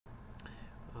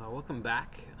Welcome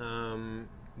back.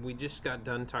 We just got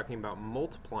done talking about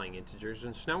multiplying integers,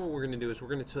 and so now what we're going to do is we're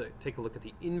going to take a look at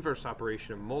the inverse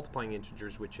operation of multiplying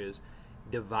integers, which is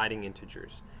dividing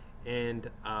integers. And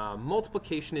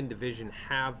multiplication and division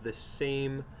have the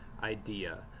same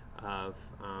idea of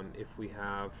if we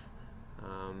have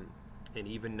an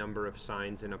even number of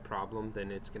signs in a problem,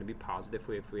 then it's going to be positive.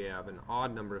 If we have an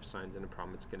odd number of signs in a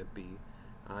problem, it's going to be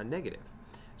negative.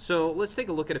 So let's take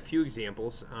a look at a few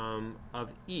examples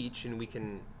of each, and we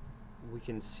can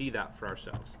see that for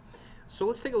ourselves. So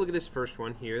let's take a look at this first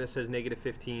one here. That says negative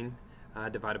 15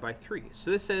 divided by 3.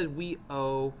 So this says we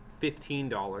owe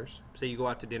 $15. Say you go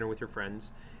out to dinner with your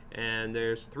friends, and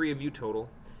there's 3 of you total,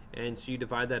 and so you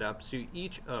divide that up. So you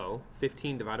each owe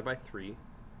 15 divided by 3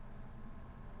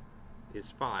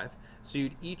 is 5. So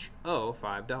you'd each owe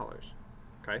 $5.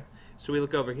 Okay. So we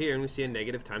look over here and we see a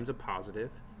negative times a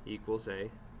positive equals a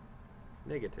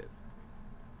negative.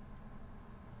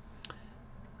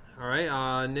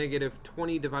 Alright, negative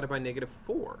 20 divided by negative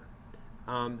 4.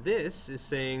 This is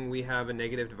saying we have a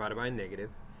negative divided by a negative,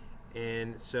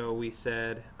 and so we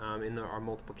said in our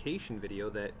multiplication video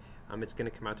that it's going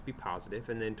to come out to be positive,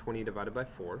 and then 20 divided by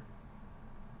 4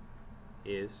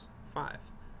 is 5.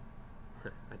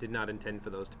 I did not intend for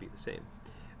those to be the same.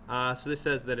 So this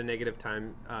says that a negative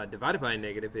divided by a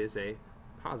negative is a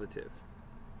positive.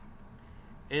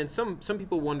 And some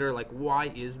people wonder, like, why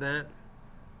is that?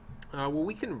 Well,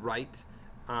 we can write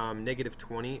negative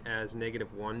 20 as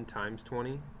negative 1 times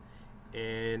 20,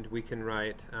 and we can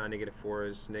write negative 4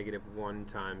 as negative 1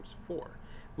 times 4.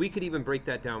 We could even break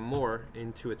that down more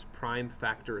into its prime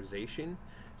factorization,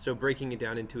 so breaking it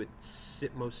down into its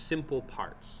most simple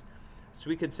parts. So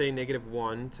we could say negative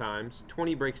 1 times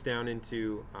 20 breaks down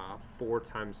into 4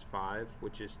 times 5,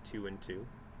 which is 2 and 2.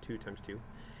 2 times 2.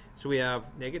 So we have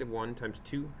negative 1 times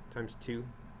 2 times 2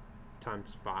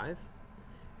 times 5.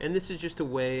 And this is just a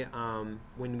way,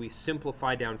 when we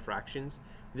simplify down fractions,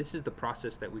 this is the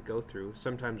process that we go through,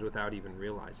 sometimes without even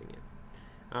realizing it.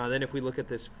 Then if we look at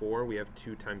this 4, we have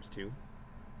 2 times 2.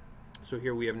 So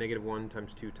here we have negative 1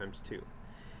 times 2 times 2.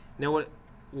 Now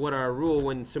what our rule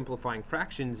when simplifying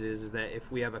fractions is that if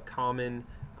we have a common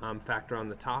factor on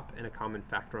the top and a common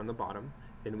factor on the bottom,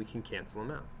 then we can cancel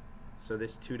them out. So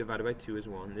this 2 divided by 2 is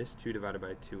 1, this 2 divided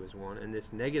by 2 is 1, and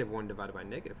this negative 1 divided by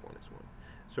negative 1 is 1.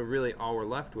 So really all we're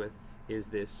left with is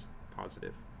this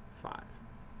positive 5.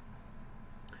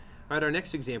 Alright, our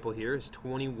next example here is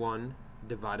 21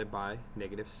 divided by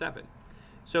negative 7.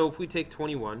 So if we take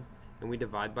 21 and we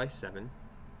divide by 7,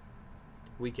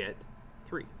 we get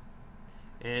 3.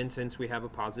 And since we have a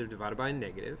positive divided by a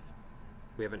negative,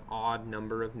 we have an odd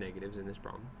number of negatives in this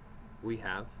problem, we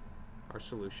have our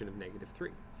solution of negative 3.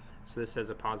 So this says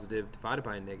a positive divided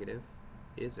by a negative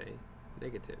is a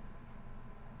negative.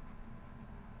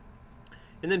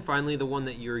 And then finally, the one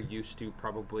that you're used to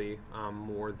probably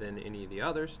more than any of the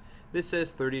others, this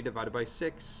says 30 divided by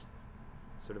 6.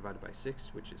 So divided by 6,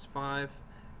 which is 5.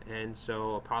 And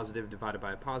so a positive divided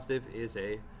by a positive is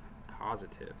a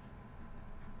positive.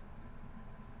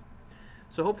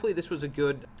 So hopefully this was a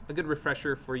good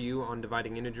refresher for you on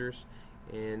dividing integers.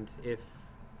 And if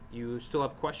you still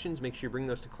have questions, make sure you bring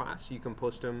those to class. You can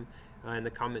post them in the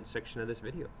comments section of this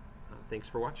video. Thanks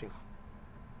for watching.